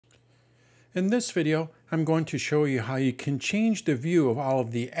In this video, I'm going to show you how you can change the view of all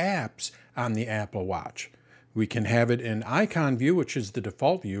of the apps on the Apple Watch. We can have it in icon view, which is the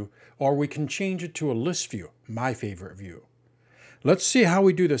default view, or we can change it to a list view, my favorite view. Let's see how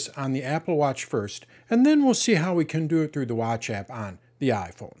we do this on the Apple Watch first, and then we'll see how we can do it through the Watch app on the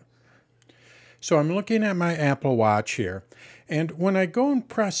iPhone. So I'm looking at my Apple Watch here, and when I go and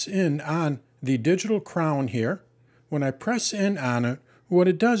press in on the digital crown here, when I press in on it, what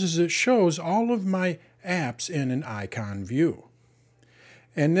it does is it shows all of my apps in an icon view.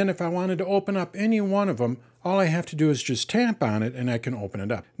 And then if I wanted to open up any one of them, all I have to do is just tap on it and I can open it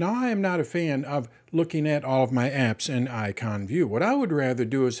up. Now, I am not a fan of looking at all of my apps in icon view. What I would rather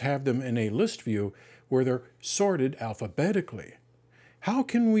do is have them in a list view where they're sorted alphabetically. How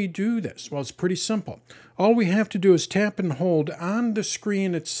can we do this? Well, it's pretty simple. All we have to do is tap and hold on the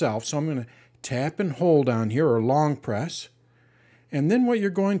screen itself. So I'm going to tap and hold on here, or long press. And then what you're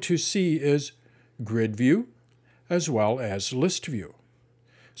going to see is grid view as well as list view.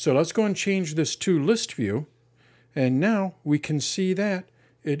 So let's go and change this to list view. And now we can see that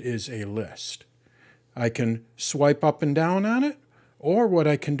it is a list. I can swipe up and down on it, or what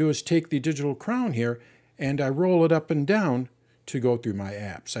I can do is take the digital crown here and I roll it up and down to go through my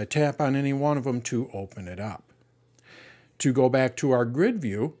apps. I tap on any one of them to open it up. To go back to our grid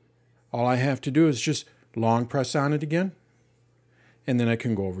view, all I have to do is just long press on it again, and then I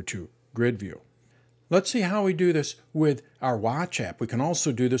can go over to grid view. Let's see how we do this with our Watch app. We can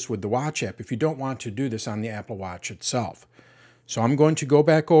also do this with the Watch app if you don't want to do this on the Apple Watch itself. So I'm going to go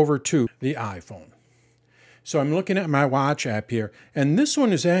back over to the iPhone. So I'm looking at my Watch app here, and this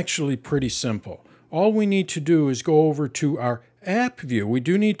one is actually pretty simple. All we need to do is go over to our app view. We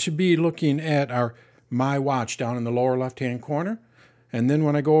do need to be looking at our My Watch down in the lower left-hand corner. And then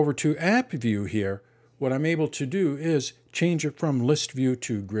when I go over to app view here, what I'm able to do is change it from list view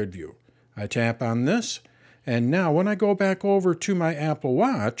to grid view. I tap on this, and now when I go back over to my Apple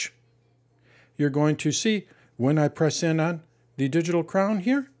Watch, you're going to see when I press in on the digital crown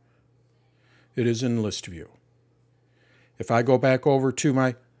here, it is in list view. If I go back over to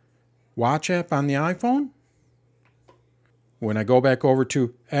my Watch app on the iPhone, when I go back over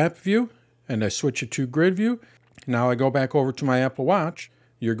to app view and I switch it to grid view, now I go back over to my Apple Watch,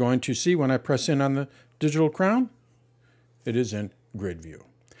 you're going to see when I press in on the digital crown, it is in grid view.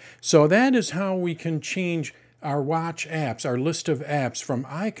 So that is how we can change our Watch apps, our list of apps, from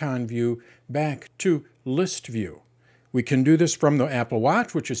icon view back to list view. We can do this from the Apple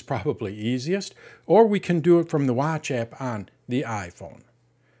Watch, which is probably easiest, or we can do it from the Watch app on the iPhone.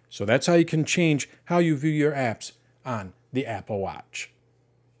 So that's how you can change how you view your apps on the Apple Watch.